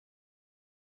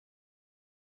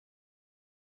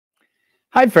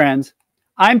Hi, friends.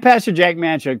 I'm Pastor Jack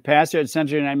Manchuk, pastor at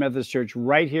Central United Methodist Church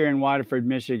right here in Waterford,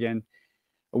 Michigan.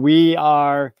 We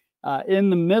are in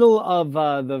the middle of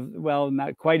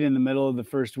not quite in the middle of the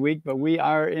first week, but we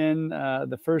are in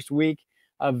the first week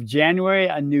of January,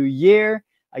 a new year.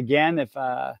 Again, if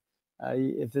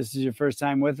this is your first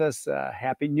time with us,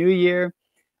 Happy New Year.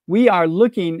 We are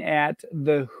looking at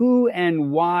the who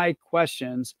and why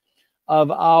questions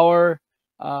of our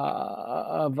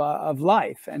of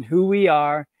life, and who we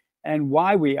are and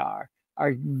why we are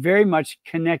very much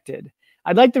connected.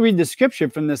 I'd like to read the scripture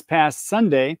from this past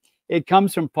Sunday. It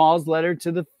comes from Paul's letter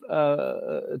to the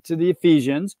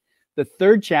Ephesians, the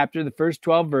 3rd chapter, the first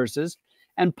 12 verses.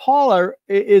 And Paul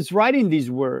is writing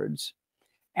these words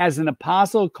as an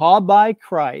apostle called by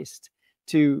Christ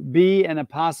to be an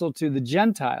apostle to the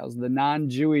Gentiles, the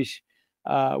non-Jewish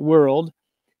world.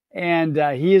 And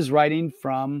he is writing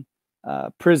from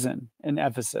prison in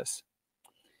Ephesus.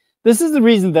 This is the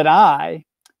reason that I,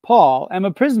 Paul, am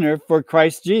a prisoner for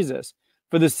Christ Jesus,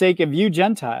 for the sake of you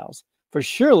Gentiles. For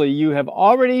surely you have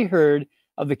already heard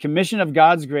of the commission of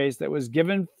God's grace that was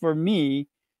given me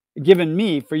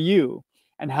for you,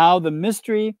 and how the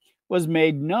mystery was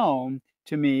made known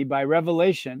to me by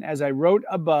revelation, as I wrote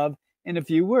above in a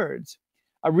few words,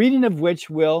 a reading of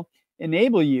which will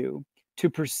enable you to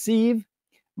perceive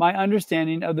my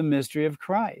understanding of the mystery of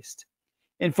Christ.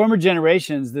 In former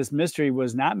generations, this mystery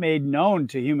was not made known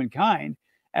to humankind,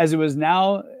 as it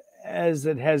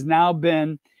has now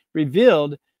been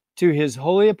revealed to his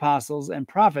holy apostles and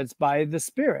prophets by the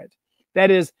Spirit.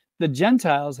 That is, the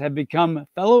Gentiles have become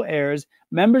fellow heirs,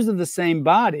 members of the same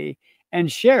body,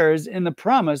 and sharers in the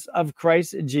promise of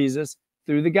Christ Jesus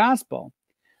through the gospel.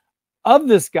 Of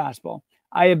this gospel,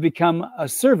 I have become a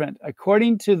servant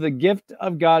according to the gift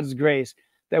of God's grace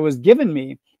that was given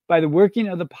me by the working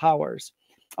of the powers.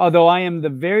 Although I am the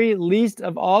very least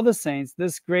of all the saints,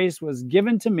 this grace was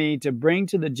given to me to bring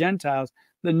to the Gentiles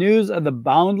the news of the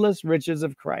boundless riches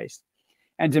of Christ,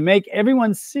 and to make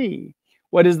everyone see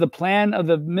what is the plan of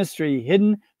the mystery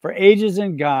hidden for ages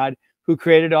in God, who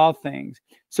created all things,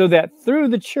 so that through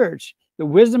the church, the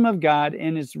wisdom of God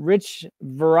in its rich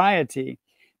variety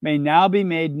may now be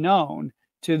made known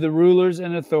to the rulers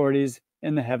and authorities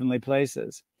in the heavenly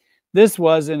places. This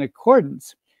was in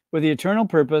accordance with the eternal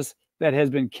purpose that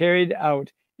has been carried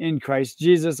out in Christ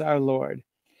Jesus our Lord,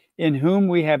 in whom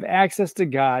we have access to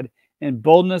God in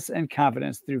boldness and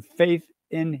confidence through faith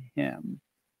in him.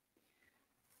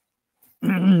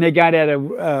 May God add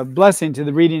a blessing to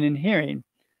the reading and hearing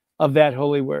of that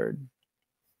holy word.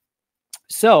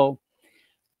 So,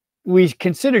 we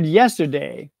considered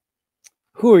yesterday,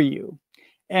 who are you?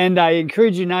 And I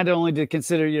encourage you not only to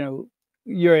consider,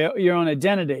 your own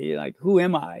identity, like who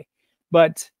am I,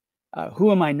 but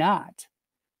who am I not?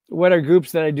 What are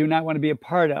groups that I do not want to be a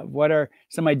part of? What are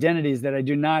some identities that I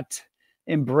do not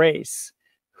embrace?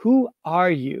 Who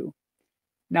are you?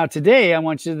 Now, today, I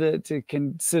want you to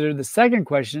consider the second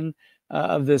question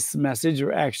of this message,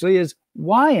 or actually is,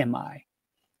 why am I?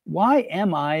 Why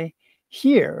am I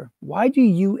here? Why do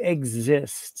you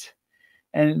exist?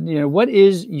 And, what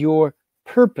is your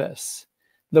purpose?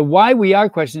 The why we are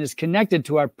question is connected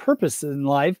to our purpose in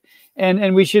life.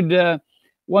 And we should,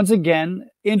 once again,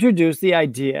 introduce the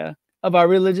idea of our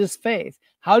religious faith.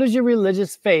 How does your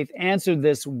religious faith answer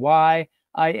this why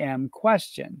I am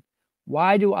question?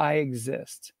 Why do I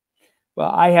exist?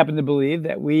 Well, I happen to believe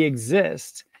that we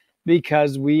exist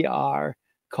because we are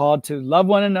called to love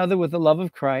one another with the love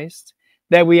of Christ,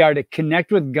 that we are to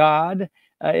connect with God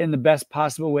in the best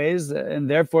possible ways, and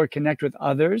therefore connect with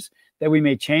others, that we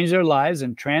may change their lives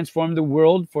and transform the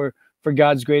world for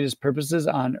God's greatest purposes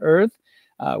on earth.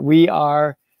 We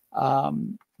are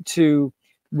to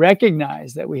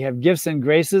recognize that we have gifts and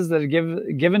graces that are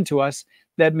given to us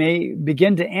that may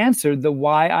begin to answer the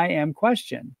why I am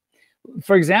question.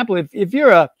 For example, if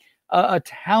you're a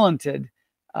talented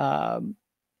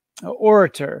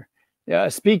orator,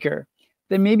 a speaker,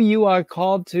 then maybe you are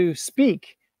called to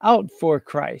speak out for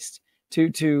Christ,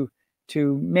 to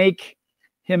make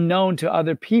him known to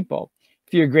other people.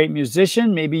 If you're a great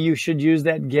musician, maybe you should use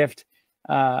that gift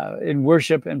in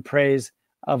worship and praise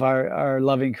of our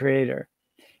loving Creator.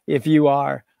 If you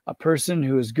are a person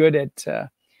who is good at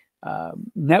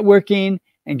networking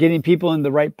and getting people in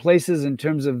the right places in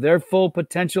terms of their full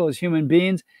potential as human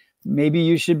beings, maybe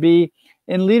you should be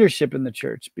in leadership in the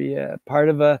church, be a part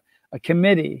of a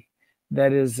committee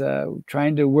that is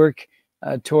trying to work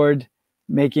toward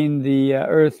making the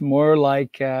earth more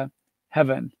like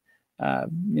heaven.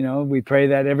 We pray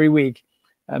that every week.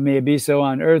 May it be so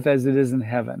on earth as it is in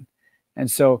heaven. And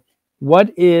so,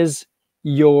 what is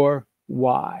your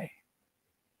why?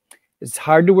 It's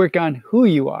hard to work on who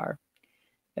you are.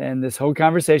 And this whole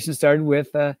conversation started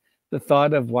with the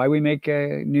thought of why we make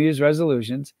New Year's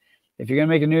resolutions. If you're going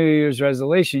to make a New Year's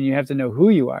resolution, you have to know who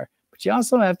you are, but you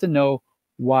also have to know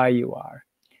why you are.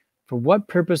 For what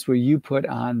purpose were you put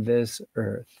on this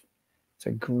earth? It's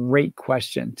a great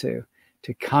question to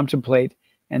contemplate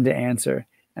and to answer.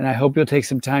 And I hope you'll take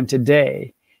some time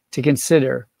today to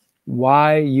consider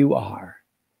why you are,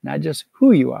 not just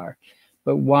who you are,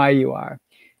 but why you are.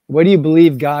 What do you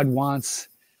believe God wants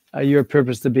your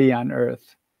purpose to be on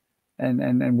earth?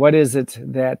 And what is it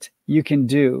that you can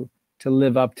do to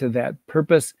live up to that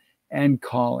purpose and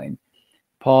calling?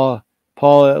 Paul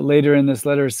later in this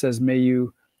letter says, may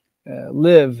you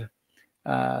live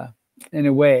in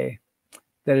a way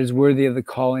that is worthy of the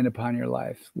calling upon your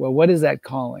life. Well, what is that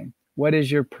calling? What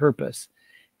is your purpose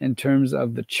in terms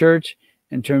of the church,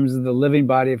 in terms of the living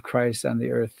body of Christ on the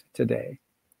earth today?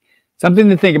 Something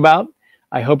to think about.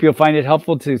 I hope you'll find it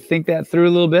helpful to think that through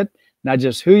a little bit, not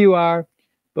just who you are,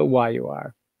 but why you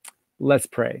are. Let's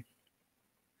pray.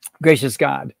 Gracious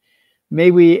God, may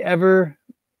we ever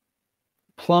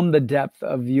plumb the depth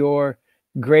of your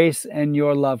grace and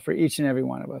your love for each and every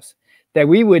one of us, that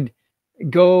we would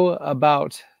go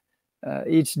about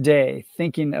each day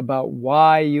thinking about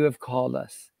why you have called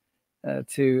us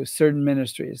to certain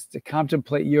ministries, to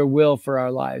contemplate your will for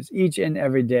our lives each and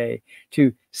every day,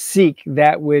 to seek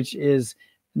that which is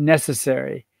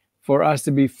necessary for us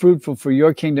to be fruitful for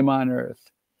your kingdom on earth.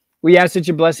 We ask that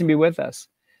your blessing be with us.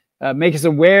 Make us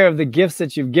aware of the gifts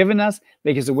that you've given us.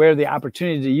 Make us aware of the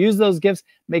opportunity to use those gifts.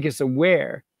 Make us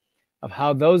aware of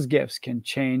how those gifts can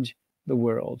change the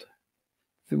world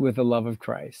with the love of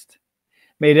Christ.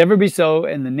 May it ever be so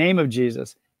in the name of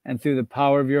Jesus and through the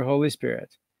power of your Holy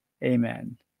Spirit.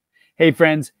 Amen. Hey,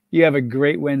 friends, you have a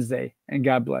great Wednesday, and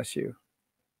God bless you.